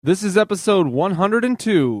This is episode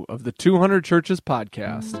 102 of the 200 Churches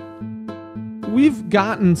podcast. We've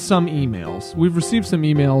gotten some emails. We've received some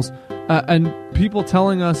emails and people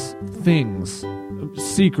telling us things,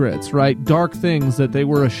 secrets, right? Dark things that they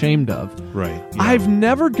were ashamed of. Right. Yeah. I've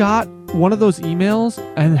never got one of those emails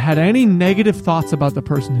and had any negative thoughts about the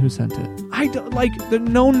person who sent it.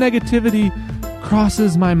 No negativity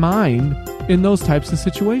crosses my mind in those types of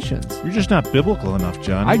situations. You're just not biblical enough,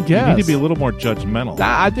 John. I guess. You need to be a little more judgmental.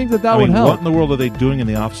 I think that would help. What in the world are they doing in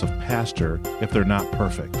the office of pastor if they're not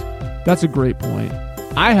perfect? That's a great point.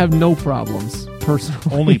 I have no problems,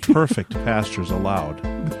 personally. Only perfect pastors allowed.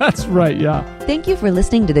 That's right, yeah. Thank you for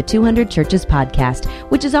listening to the 200 Churches podcast,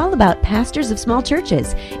 which is all about pastors of small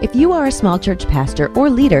churches. If you are a small church pastor or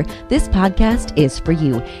leader, this podcast is for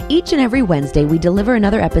you. Each and every Wednesday, we deliver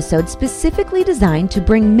another episode specifically designed to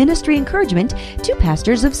bring ministry encouragement to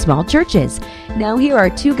pastors of small churches. Now, here are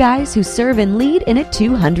two guys who serve and lead in a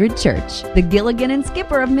 200 church. The Gilligan and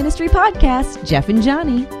Skipper of Ministry Podcast, Jeff and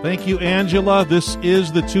Johnny. Thank you, Angela. This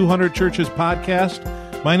is the 200 Churches podcast.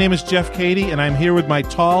 My name is Jeff Cady, and I'm here with my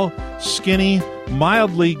tall, skinny,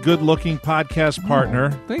 mildly good-looking podcast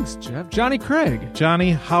partner. Thanks, Jeff. Johnny Craig.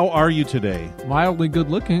 Johnny, how are you today? Mildly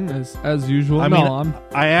good-looking, as usual.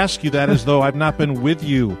 I ask you that as though I've not been with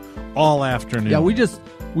you all afternoon. Yeah, we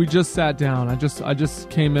just sat down. I just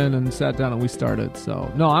came in and sat down and we started. So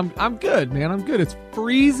no, I'm good, man. I'm good. It's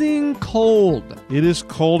freezing cold. It is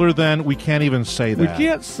colder than we can't even say that. We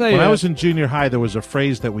can't say When it. I was in junior high, there was a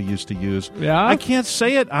phrase that we used to use. Yeah, I can't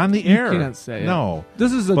say it on the air. You can't say it. No,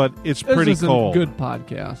 but it's pretty cold. A good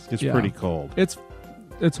podcast. It's pretty cold.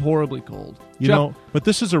 It's horribly cold. But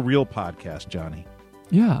this is a real podcast, Johnny.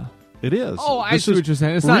 Yeah. It is. Oh, I see what you're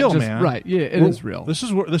saying. It's real, not just man. Right. Yeah, it is real. This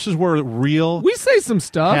is where real. We say some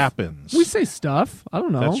stuff. Happens. We say stuff. I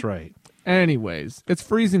don't know. That's right. Anyways, it's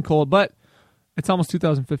freezing cold, but it's almost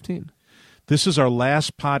 2015. This is our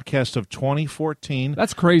last podcast of 2014.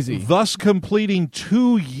 That's crazy. Thus completing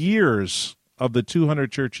 2 years of the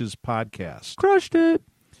 200 Churches podcast. Crushed it.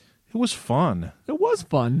 It was fun. It was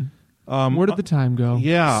fun. Where did the time go?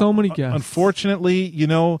 Yeah. So many guests. Unfortunately,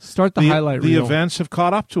 start the highlight reel. The events have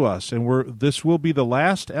caught up to us, and this will be the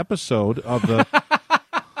last episode of the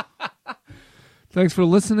Thanks for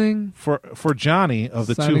listening. For Johnny of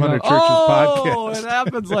the Signing 200 off. Churches podcast. Oh, it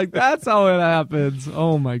happens like that's how it happens.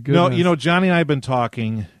 Oh my goodness. No, Johnny and I have been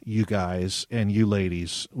talking, you guys and you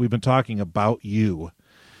ladies. We've been talking about you.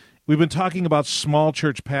 We've been talking about small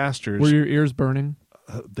church pastors. Were your ears burning?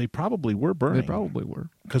 They probably were burning. They probably were.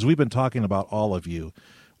 Because we've been talking about all of you.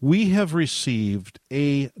 We have received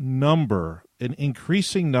an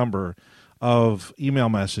increasing number of email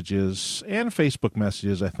messages and Facebook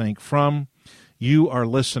messages, I think, from you, our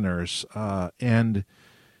listeners. And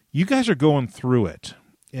you guys are going through it.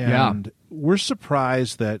 And we're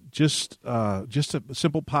surprised that just a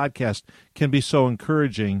simple podcast can be so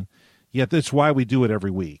encouraging, yet that's why we do it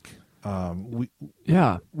every week.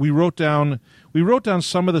 We wrote down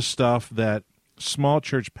some of the stuff that small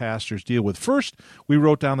church pastors deal with. First, we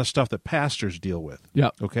wrote down the stuff that pastors deal with. Yeah.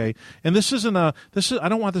 Okay. And I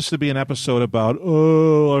don't want this to be an episode about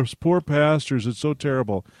our poor pastors. It's so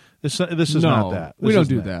terrible. This is not that. We don't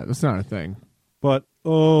do that. That's not a thing. But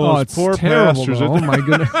it's poor terrible, pastors. Oh my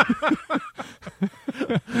goodness.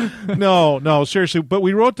 No, seriously. But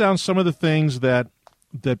we wrote down some of the things that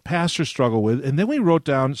pastors struggle with, and then we wrote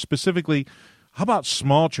down specifically, how about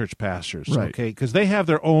small church pastors? Right. Okay, because they have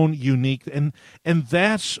their own unique, and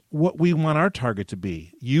that's what we want our target to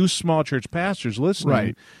be. You small church pastors listening,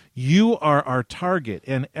 right. You are our target,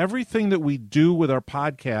 and everything that we do with our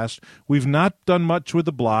podcast, we've not done much with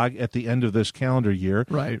the blog at the end of this calendar year.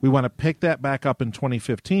 Right. We want to pick that back up in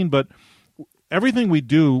 2015, but everything we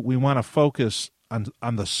do, we want to focus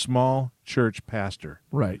on the small church pastor.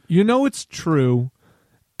 Right. It's true.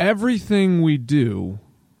 Everything we do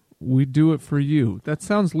it for you. That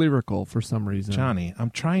sounds lyrical for some reason. Johnny, I'm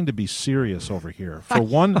trying to be serious over here. For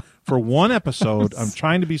one episode, I'm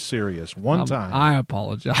trying to be serious one time. I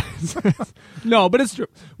apologize. No, but it's true.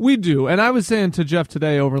 We do. And I was saying to Jeff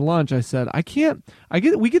today over lunch, I said,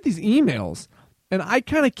 we get these emails, and I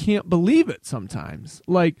kind of can't believe it sometimes.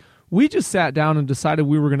 Like, we just sat down and decided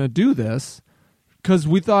we were going to do this because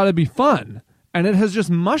we thought it'd be fun. And it has just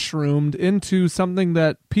mushroomed into something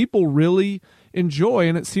that people really enjoy,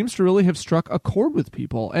 and it seems to really have struck a chord with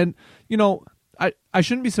people. And, I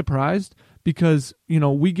shouldn't be surprised because,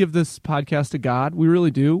 we give this podcast to God. We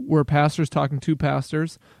really do. We're pastors talking to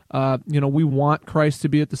pastors. We want Christ to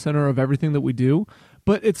be at the center of everything that we do.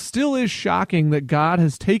 But it still is shocking that God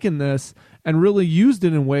has taken this and really used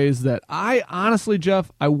it in ways that I honestly,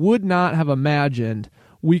 Jeff, I would not have imagined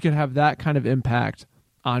we could have that kind of impact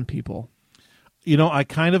on people. You know, I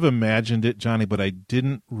kind of imagined it, Johnny, but I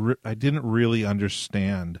didn't really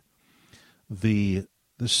understand the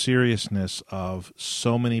seriousness of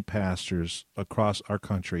so many pastors across our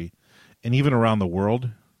country and even around the world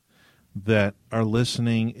that are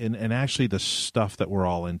listening, and actually the stuff that we're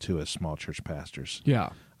all into as small church pastors. Yeah.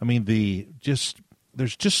 I mean,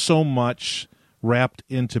 there's just so much wrapped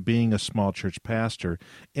into being a small church pastor.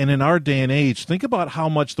 And in our day and age, think about how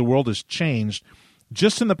much the world has changed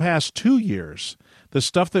just in the past 2 years. The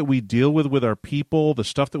stuff that we deal with our people, the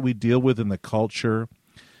stuff that we deal with in the culture.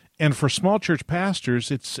 And for small church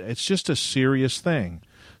pastors, it's just a serious thing.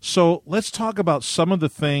 So let's talk about some of the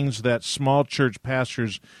things that small church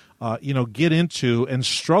pastors get into and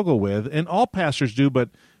struggle with. And all pastors do, but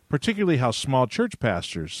particularly how small church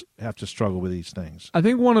pastors have to struggle with these things. I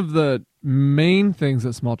think one of the main things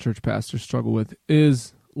that small church pastors struggle with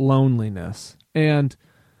is loneliness. And,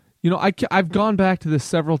 I've gone back to this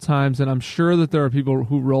several times, and I'm sure that there are people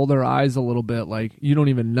who roll their eyes a little bit like, you don't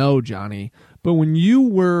even know, Johnny. But when you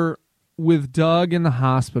were with Doug in the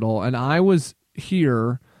hospital and I was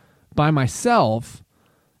here by myself,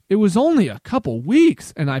 it was only a couple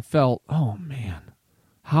weeks, and I felt, oh, man.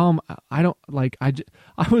 I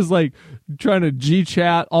was like trying to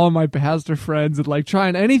G-chat all my pastor friends and like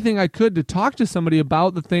trying anything I could to talk to somebody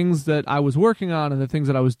about the things that I was working on and the things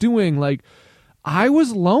that I was doing. Like, I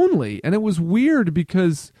was lonely, and it was weird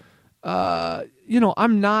because,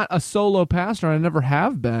 I'm not a solo pastor. I never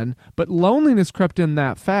have been, but loneliness crept in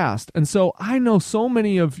that fast. And so I know so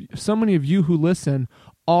many of you who listen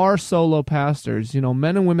are solo pastors,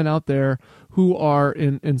 men and women out there who are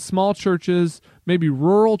in small churches, maybe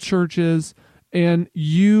rural churches, and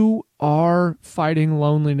you are fighting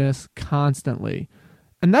loneliness constantly.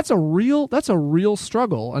 And that's a real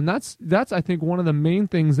struggle. And that's I think one of the main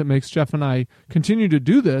things that makes Jeff and I continue to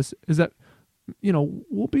do this is that,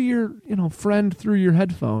 we'll be your, friend through your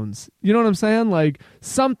headphones. You know what I'm saying? Like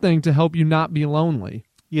something to help you not be lonely.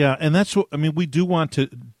 Yeah, and that's what, we do want to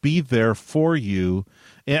be there for you.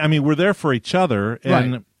 We're there for each other,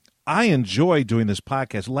 and right. I enjoy doing this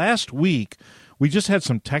podcast. Last week, we just had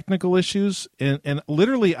some technical issues, and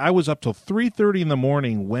literally I was up till 3:30 in the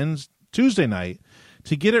morning Tuesday night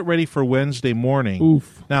to get it ready for Wednesday morning.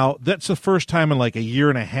 Oof. Now, that's the first time in like a year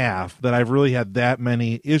and a half that I've really had that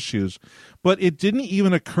many issues, but it didn't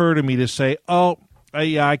even occur to me to say,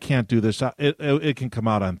 I can't do this. It can come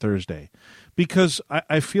out on Thursday. Because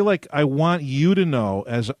I feel like I want you to know,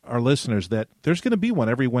 as our listeners, that there's going to be one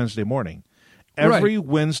every Wednesday morning. Every right.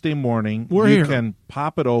 Wednesday morning, We're you here. can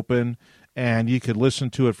pop it open, and you could listen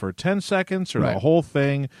to it for 10 seconds or right. the whole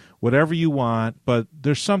thing, whatever you want. But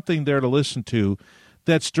there's something there to listen to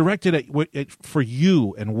that's directed for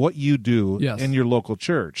you and what you do yes. in your local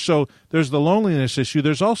church. So there's the loneliness issue.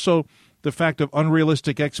 There's also the fact of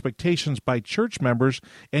unrealistic expectations by church members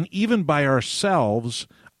and even by ourselves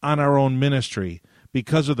on our own ministry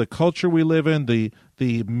because of the culture we live in, the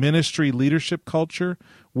ministry leadership culture,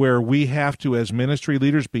 where we have to, as ministry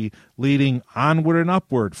leaders, be leading onward and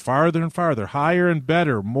upward, farther and farther, higher and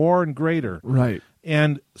better, more and greater. Right.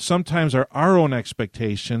 And sometimes our own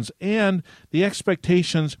expectations and the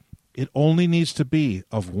expectations, it only needs to be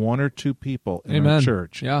of one or two people in Amen. our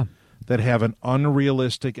church yeah. that have an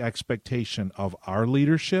unrealistic expectation of our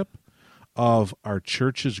leadership, of our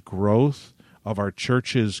church's growth, of our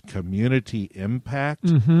church's community impact.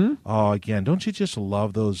 Mm-hmm. Oh, again, don't you just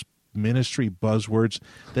love those ministry buzzwords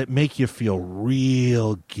that make you feel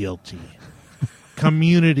real guilty?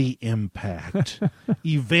 Community impact,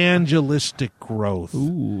 evangelistic growth.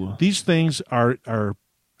 Ooh. These things are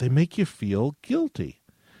they make you feel guilty.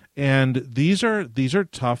 And these are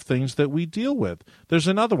tough things that we deal with. There's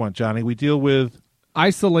another one, Johnny. We deal with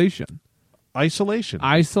Isolation.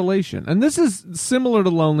 And this is similar to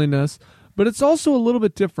loneliness, but it's also a little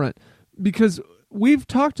bit different because we've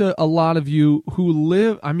talked to a lot of you who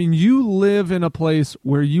you live in a place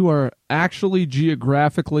where you are actually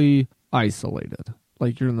geographically isolated.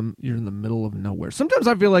 Like you're in the middle of nowhere. Sometimes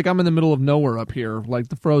I feel like I'm in the middle of nowhere up here, like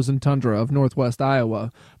the frozen tundra of Northwest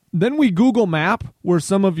Iowa. Then we Google Map where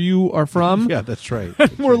some of you are from. Yeah, that's right.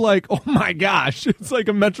 And we're like, oh my gosh, it's like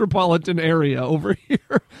a metropolitan area over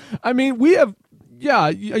here. We have,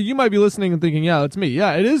 you might be listening and thinking, yeah, it's me.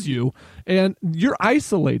 Yeah, it is you. And you're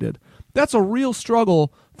isolated. That's a real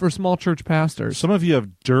struggle for small church pastors. Some of you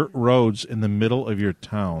have dirt roads in the middle of your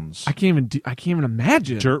towns. I can't even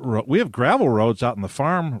imagine. Dirt road. We have gravel roads out in the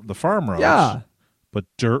farm roads. Yeah. But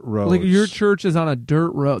dirt roads. Like your church is on a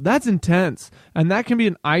dirt road. That's intense. And that can be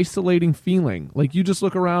an isolating feeling. Like you just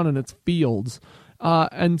look around and it's fields.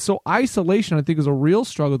 And so isolation, I think, is a real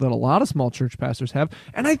struggle that a lot of small church pastors have.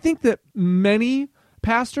 And I think that many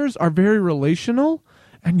pastors are very relational,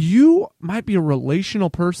 and you might be a relational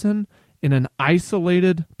person in an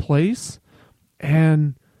isolated place,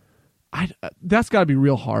 and that's got to be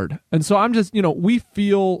real hard. And so I'm just, we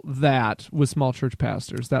feel that with small church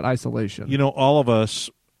pastors, that isolation. All of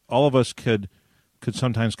us could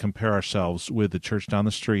sometimes compare ourselves with the church down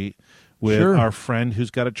the street, with Sure. our friend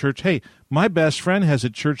who's got a church. Hey, my best friend has a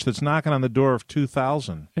church that's knocking on the door of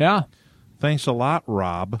 2,000. Yeah. Thanks a lot,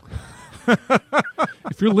 Rob.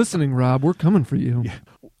 If you're listening, Rob, we're coming for you.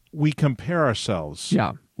 We compare ourselves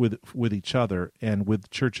Yeah. with each other and with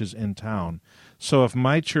churches in town. So if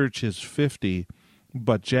my church is 50,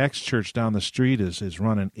 but Jack's church down the street is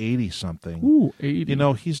running 80-something, Ooh,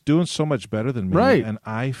 80. he's doing so much better than me, Right. and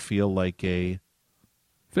I feel like a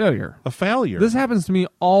Failure. failure. This happens to me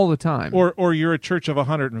all the time. Or you're a church of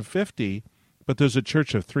 150, but there's a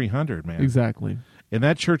church of 300, man. Exactly. And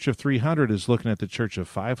that church of 300 is looking at the church of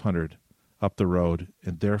 500 up the road,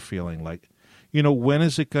 and they're feeling like, when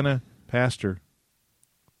is it going to, Pastor,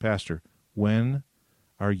 when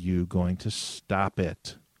are you going to stop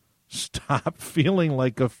it? Stop feeling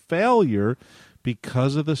like a failure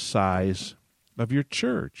because of the size of your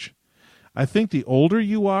church. I think the older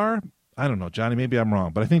you are, I don't know, Johnny, maybe I'm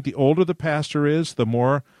wrong, but I think the older the pastor is, the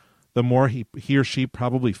more he or she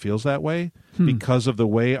probably feels that way because of the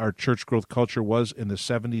way our church growth culture was in the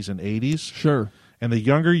 70s and 80s. Sure. And the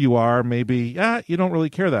younger you are, maybe, you don't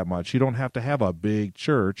really care that much. You don't have to have a big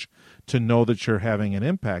church to know that you're having an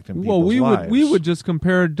impact in people's lives. we would just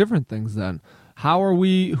compare different things then. How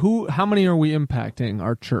many are we impacting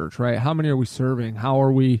our church, right? How many are we serving? How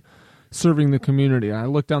are we serving the community? And I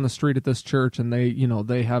look down the street at this church, and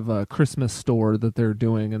they have a Christmas store that they're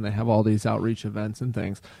doing, and they have all these outreach events and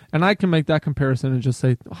things. And I can make that comparison and just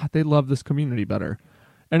say, they love this community better.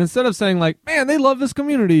 And instead of saying like, man, they love this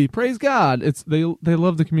community, praise God, it's they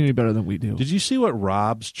love the community better than we do. Did you see what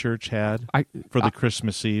Rob's church had for the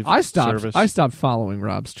Christmas Eve service? I stopped following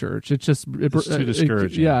Rob's church. It's just It's too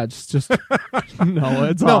discouraging. It's just no.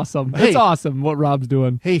 It's awesome. Hey. It's awesome what Rob's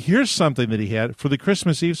doing. Hey, here's something that he had for the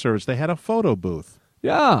Christmas Eve service. They had a photo booth.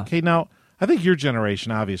 Yeah. Okay, now I think your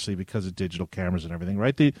generation, obviously, because of digital cameras and everything,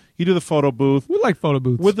 right? You do the photo booth. We like photo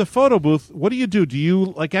booths. With the photo booth, what do you do? Do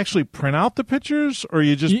you actually print out the pictures, or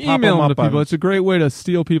you just pop email them them up to people. on? It's a great way to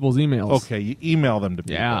steal people's emails. Okay, you email them to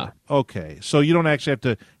people. Yeah. Okay, so you don't actually have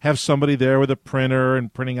to have somebody there with a printer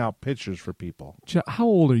and printing out pictures for people. How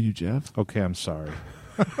old are you, Jeff? Okay, I'm sorry.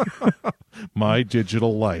 My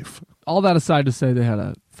digital life. All that aside to say they had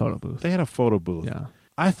a photo booth. They had a photo booth. Yeah.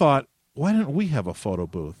 I thought, why didn't we have a photo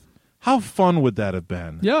booth? How fun would that have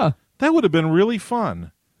been? Yeah. That would have been really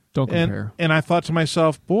fun. Don't compare. And I thought to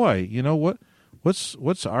myself, boy, you know what?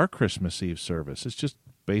 What's our Christmas Eve service? It's just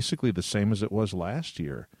basically the same as it was last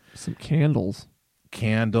year. Some candles.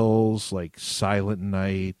 Candles, like Silent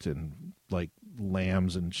Night, and like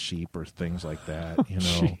lambs and sheep or things like that.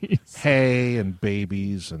 Jeez. Hay and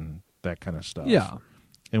babies and that kind of stuff. Yeah.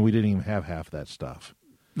 And we didn't even have half that stuff.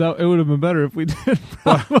 Though it would have been better if we did,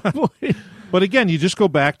 probably. But again, you just go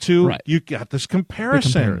back to Right. You got this The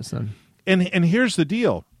comparison. comparison. And here's the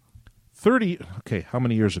deal. How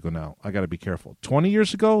many years ago now? I got to be careful. 20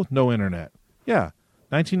 years ago, no internet. Yeah.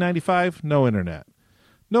 1995, no internet.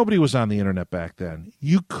 Nobody was on the internet back then.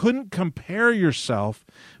 You couldn't compare yourself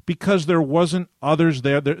because there wasn't others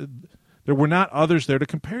there. There were not others there to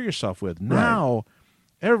compare yourself with. Now,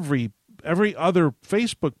 every other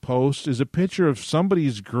Facebook post is a picture of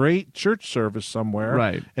somebody's great church service somewhere,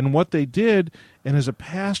 Right. and what they did. And as a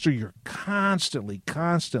pastor, you're constantly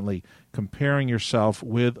comparing yourself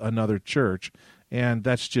with another church, and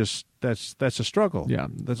that's a struggle. Yeah.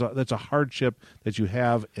 That's a hardship that you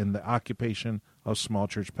have in the occupation of small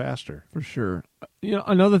church pastor. For sure.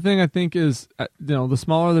 Another thing I think is, the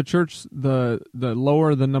smaller the church, the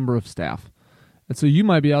lower the number of staff. And so you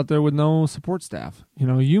might be out there with no support staff.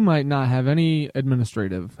 You might not have any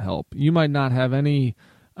administrative help. You might not have any,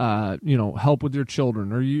 help with your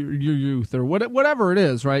children or your youth or whatever it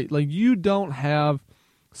is, right? Like you don't have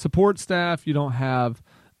support staff. You don't have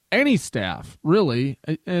any staff, really.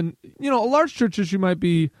 And, a large churches, you might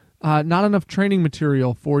be not enough training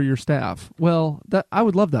material for your staff. Well, I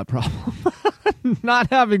would love that problem. Not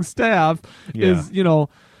having staff is,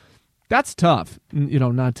 that's tough,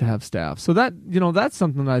 not to have staff. So that's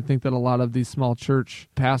something that I think that a lot of these small church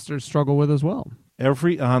pastors struggle with as well.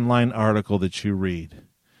 Every online article that you read,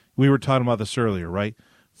 we were talking about this earlier, right?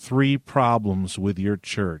 3 problems with your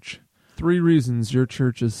church. 3 reasons your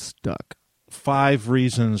church is stuck. 5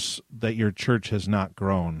 reasons that your church has not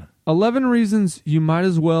grown. 11 reasons you might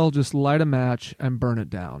as well just light a match and burn it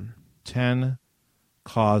down. 10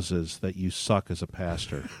 causes that you suck as a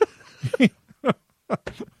pastor.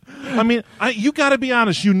 I mean, you got to be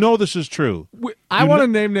honest. You know this is true. I want to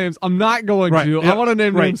name names. I'm not going Right. to. Yeah, I want to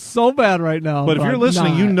name right. names so bad right now. But if you're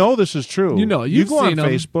listening, you know this is true. You know, you you've go on seen 'em.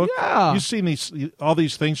 Facebook. Yeah. You've seen all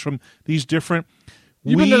these things from these different.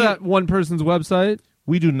 You've been to that one person's website?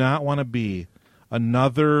 We do not want to be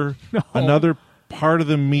another No. part of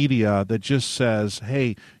the media that just says,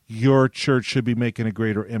 "Hey, your church should be making a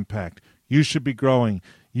greater impact. You should be growing.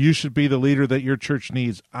 You should be the leader that your church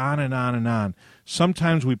needs." On and on and on.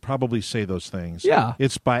 Sometimes we probably say those things. Yeah.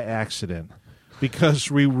 It's by accident because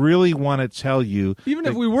we really want to tell you. Even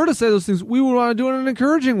if we were to say those things, we would want to do it in an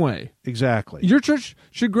encouraging way. Exactly. Your church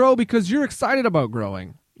should grow because you're excited about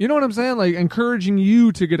growing. You know what I'm saying? Like encouraging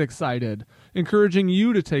you to get excited, encouraging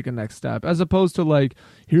you to take a next step, as opposed to like,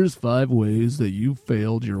 here's 5 ways that you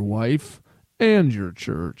failed your wife and your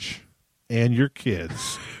church. And your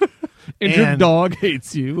kids. And your dog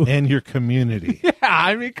hates you. And your community. Yeah,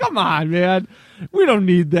 I mean, come on, man. We don't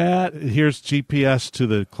need that. Here's GPS to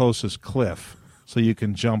the closest cliff so you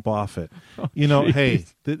can jump off it. Hey,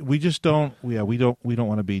 we just don't. Yeah, we don't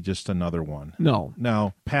want to be just another one. No.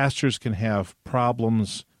 Now, pastors can have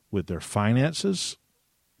problems with their finances,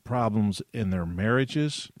 problems in their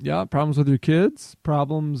marriages. Yeah, problems with your kids,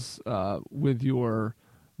 problems with your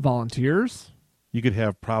volunteers. You could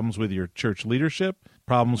have problems with your church leadership,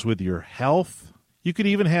 problems with your health. You could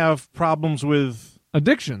even have problems with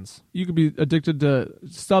addictions. You could be addicted to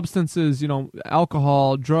substances,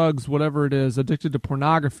 alcohol, drugs, whatever it is, addicted to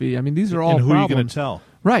pornography. I mean, these are all and who problems. are you going to tell?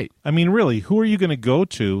 Right. I mean, really, who are you going to go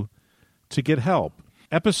to get help?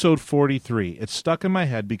 Episode 43. It's stuck in my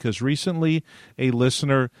head because recently a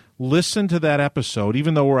listener listened to that episode,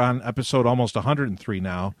 even though we're on episode almost 103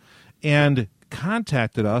 now, and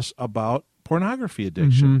contacted us about pornography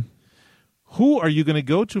addiction. Mm-hmm. Who are you going to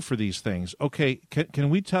go to for these things? Okay, can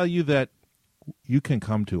we tell you that you can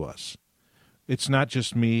come to us? It's not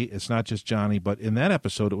just me, it's not just Johnny, but in that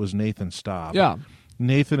episode it was Nathan Staub. Yeah.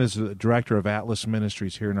 Nathan is the director of Atlas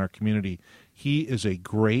Ministries here in our community. He is a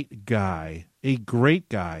great guy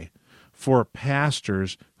for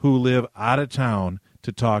pastors who live out of town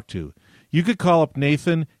to talk to. You could call up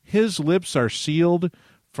Nathan. His lips are sealed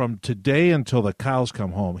from today until the cows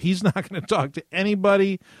come home. He's not going to talk to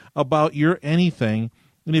anybody about your anything.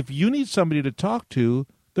 And if you need somebody to talk to,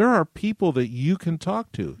 there are people that you can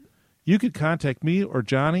talk to. You could contact me or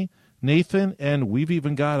Johnny, Nathan, and we've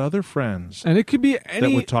even got other friends. And it could be that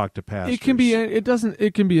would talk to pastors. It can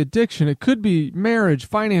be addiction. It could be marriage,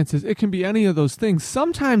 finances. It can be any of those things.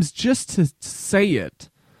 Sometimes just to say it,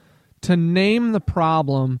 to name the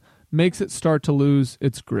problem, makes it start to lose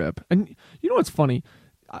its grip. And you know what's funny?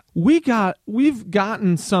 We've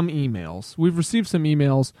gotten some emails. We've received some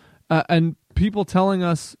emails and people telling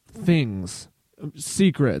us things,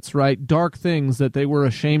 secrets, right? Dark things that they were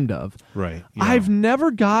ashamed of. Right. Yeah. I've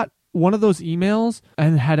never got one of those emails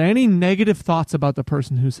and had any negative thoughts about the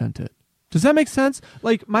person who sent it. Does that make sense?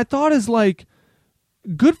 Like, my thought is like,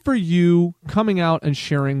 good for you coming out and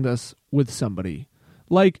sharing this with somebody.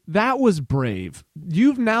 Like, that was brave.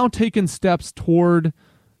 You've now taken steps toward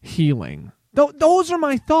healing. Those are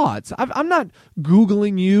my thoughts. I'm not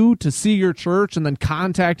Googling you to see your church and then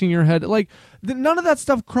contacting your head. Like, none of that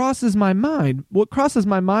stuff crosses my mind. What crosses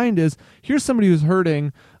my mind is, here's somebody who's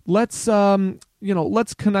hurting. Let's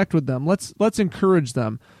connect with them. Let's encourage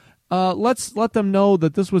them. Let's let them know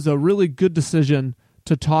that this was a really good decision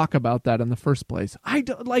to talk about that in the first place.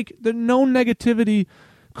 No negativity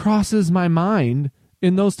crosses my mind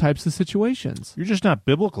in those types of situations. You're just not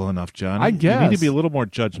biblical enough, John. I guess. You need to be a little more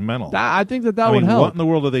judgmental. I think that would help. What in the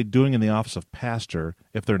world are they doing in the office of pastor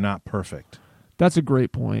if they're not perfect? That's a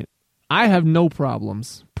great point. I have no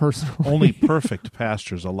problems, personally. Only perfect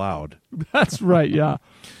pastors allowed. That's right, yeah.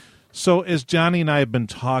 So as Johnny and I have been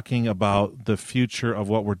talking about the future of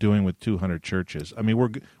what we're doing with 200 churches, I mean,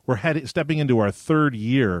 we're stepping into our 3rd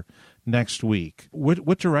year next week.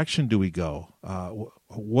 What direction do we go?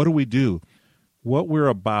 What do we do? What we're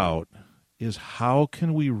about is how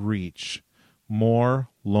can we reach more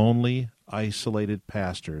lonely, isolated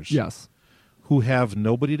pastors yes. who have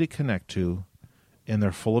nobody to connect to, and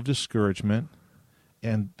they're full of discouragement,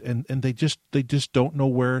 and they just don't know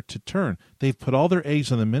where to turn. They've put all their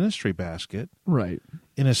eggs in the ministry basket, right?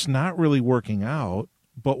 And it's not really working out.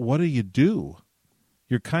 But what do?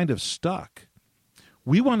 You're kind of stuck.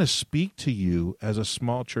 We want to speak to you as a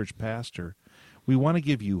small church pastor. We want to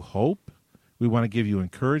give you hope. We want to give you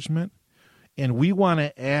encouragement, and we want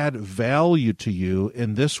to add value to you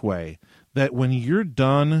in this way, that when you're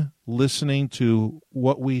done listening to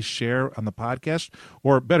what we share on the podcast,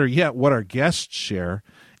 or better yet, what our guests share,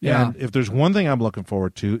 Yeah. And if there's one thing I'm looking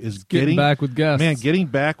forward to is Getting back with guests. Man, getting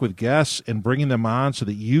back with guests and bringing them on so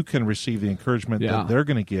that you can receive the encouragement that they're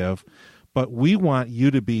going to give. But we want you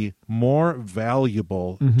to be more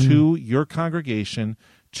valuable to your congregation,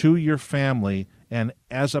 to your family, and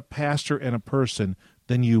as a pastor and a person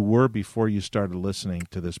than you were before you started listening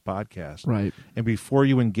to this podcast. Right. And before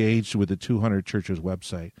you engaged with the 200 Churches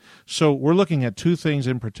website. So we're looking at two things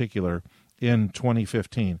in particular in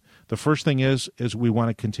 2015. The first thing is we want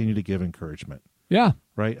to continue to give encouragement. Yeah.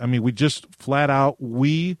 Right? I mean, we just flat out,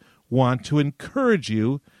 we want to encourage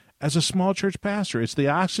you as a small church pastor. It's the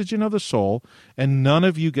oxygen of the soul, and none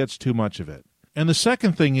of you gets too much of it. And the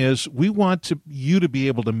second thing is we want you to be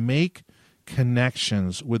able to make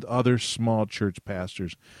connections with other small church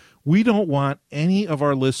pastors. We don't want any of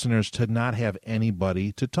our listeners to not have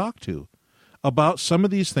anybody to talk to about some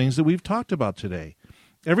of these things that we've talked about today.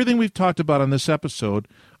 Everything we've talked about on this episode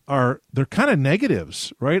they're kind of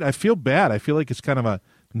negatives, right? I feel bad. I feel like it's kind of a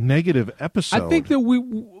negative episode. I think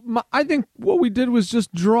that I think what we did was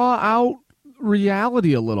just draw out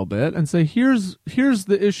reality a little bit and say, here's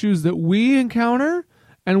the issues that we encounter,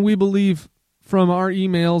 and we believe from our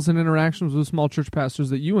emails and interactions with small church pastors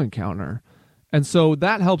that you encounter. And so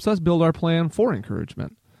that helps us build our plan for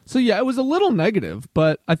encouragement. So yeah, it was a little negative,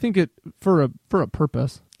 but I think it for a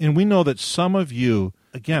purpose. And we know that some of you,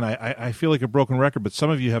 again, I feel like a broken record, but some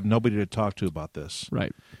of you have nobody to talk to about this.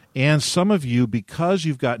 Right. And some of you, because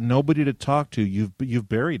you've got nobody to talk to, you've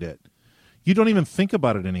buried it. You don't even think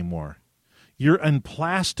about it anymore. You're in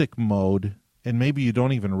plastic mode, and maybe you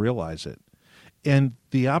don't even realize it. And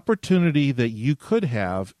the opportunity that you could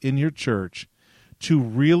have in your church to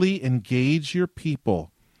really engage your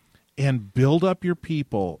people and build up your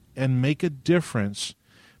people and make a difference,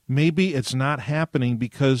 maybe it's not happening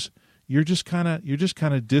because you're just kind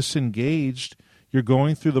of disengaged. You're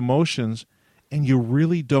going through the motions, and you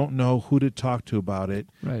really don't know who to talk to about it.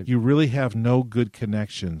 Right. You really have no good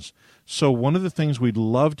connections. So one of the things we'd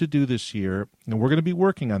love to do this year, and we're going to be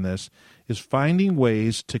working on this, is finding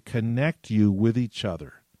ways to connect you with each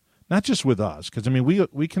other. Not just with us, because, I mean,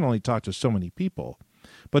 we can only talk to so many people,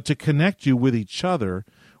 but to connect you with each other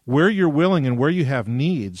where you're willing and where you have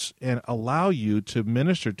needs, and allow you to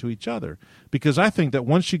minister to each other. Because I think that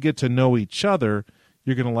once you get to know each other,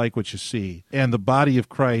 you're going to like what you see. And the body of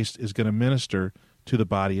Christ is going to minister to the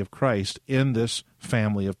body of Christ in this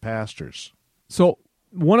family of pastors. So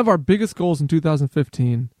one of our biggest goals in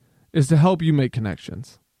 2015 is to help you make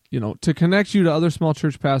connections, to connect you to other small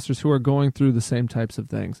church pastors who are going through the same types of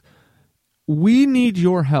things. We need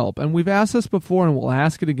your help, and we've asked this before and we'll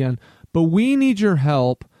ask it again, but we need your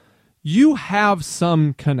help. You have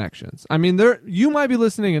some connections. I mean, you might be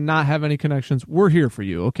listening and not have any connections. We're here for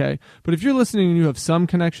you, okay? But if you're listening and you have some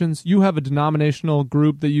connections, you have a denominational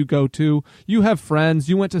group that you go to, you have friends,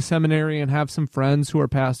 you went to seminary and have some friends who are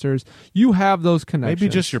pastors, you have those connections.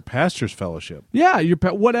 Maybe just your pastor's fellowship. Yeah,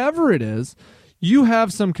 whatever it is, you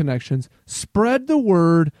have some connections. Spread the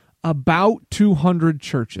word about 200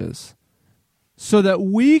 churches so that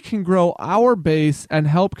we can grow our base and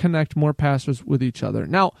help connect more pastors with each other.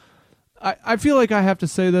 Now, I feel like I have to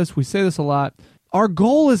say this. We say this a lot. Our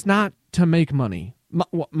goal is not to make money.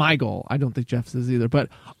 My goal, I don't think Jeff's is either, but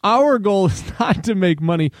our goal is not to make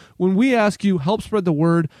money. When we ask you, help spread the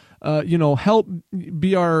word, help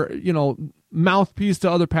be our, mouthpiece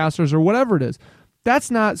to other pastors or whatever it is,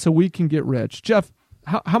 that's not so we can get rich. Jeff,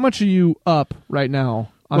 how much are you up right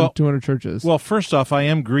now on 200 churches? Well, first off, I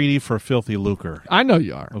am greedy for filthy lucre. I know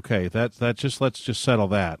you are. Okay, let's just settle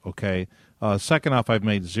that, okay? Second off, I've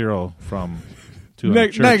made zero from 200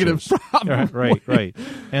 churches. Negative, probably. Right.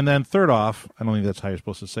 And then third off, I don't think that's how you're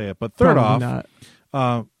supposed to say it, but third probably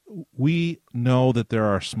off, we know that there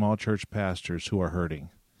are small church pastors who are hurting.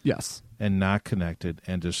 Yes. And not connected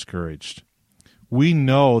and discouraged. We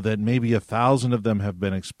know that maybe 1,000 of them have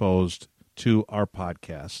been exposed to our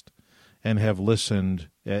podcast and have listened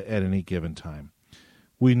at any given time.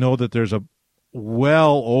 We know that there's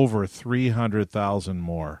well over 300,000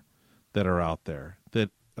 more that are out there that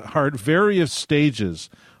are at various stages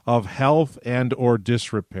of health and or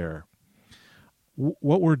disrepair.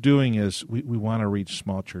 What we're doing is we want to reach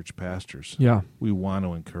small church pastors. Yeah. We want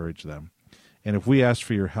to encourage them. And if we ask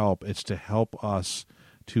for your help, it's to help us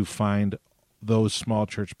to find those small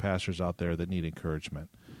church pastors out there that need encouragement.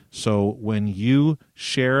 So when you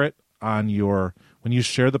share it when you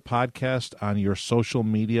share the podcast on your social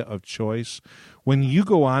media of choice, when you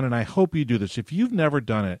go on, and I hope you do this, if you've never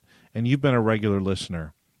done it and you've been a regular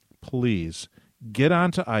listener, please get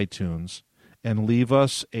onto iTunes and leave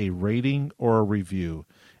us a rating or a review.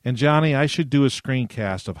 And Johnny, I should do a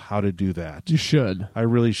screencast of how to do that. You should. I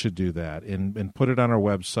really should do that and put it on our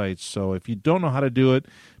website. So if you don't know how to do it,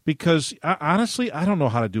 because honestly, I don't know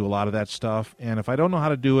how to do a lot of that stuff. And if I don't know how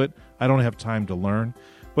to do it, I don't have time to learn.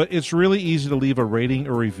 But it's really easy to leave a rating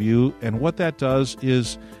or review. And what that does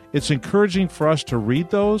is it's encouraging for us to read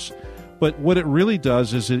those. But what it really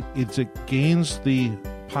does is it gains the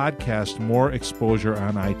podcast more exposure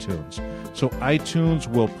on iTunes. So iTunes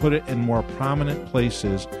will put it in more prominent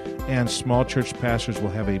places, and small church pastors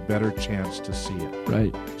will have a better chance to see it.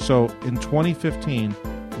 Right. So in 2015,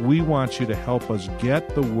 we want you to help us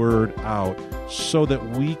get the word out so that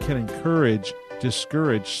we can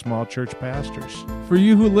discourage small church pastors. For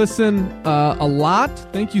you who listen a lot,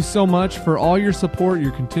 thank you so much for all your support,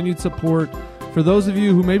 your continued support. For those of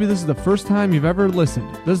you who maybe this is the first time you've ever listened,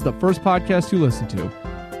 this is the first podcast you listen to,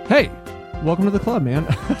 hey, welcome to the club, man.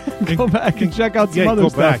 Go back and check out some other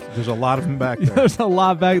stuff. Back. There's a lot of them back there. There's a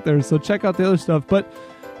lot back there, so check out the other stuff. But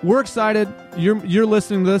we're excited. You're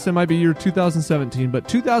listening to this. It might be year 2017, but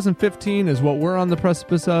 2015 is what we're on the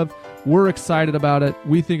precipice of. We're excited about it.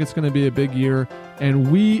 We think it's going to be a big year, and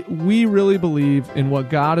we really believe in what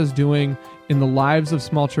God is doing in the lives of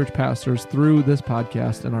small church pastors through this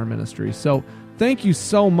podcast and our ministry. So thank you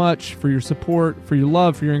so much for your support, for your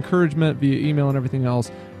love, for your encouragement via email and everything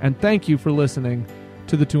else. And thank you for listening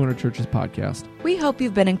to the 200 Churches podcast. We hope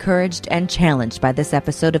you've been encouraged and challenged by this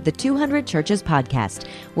episode of the 200 Churches podcast.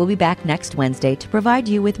 We'll be back next Wednesday to provide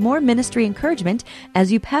you with more ministry encouragement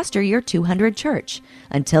as you pastor your 200 church.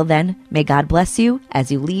 Until then, may God bless you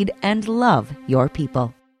as you lead and love your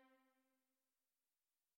people.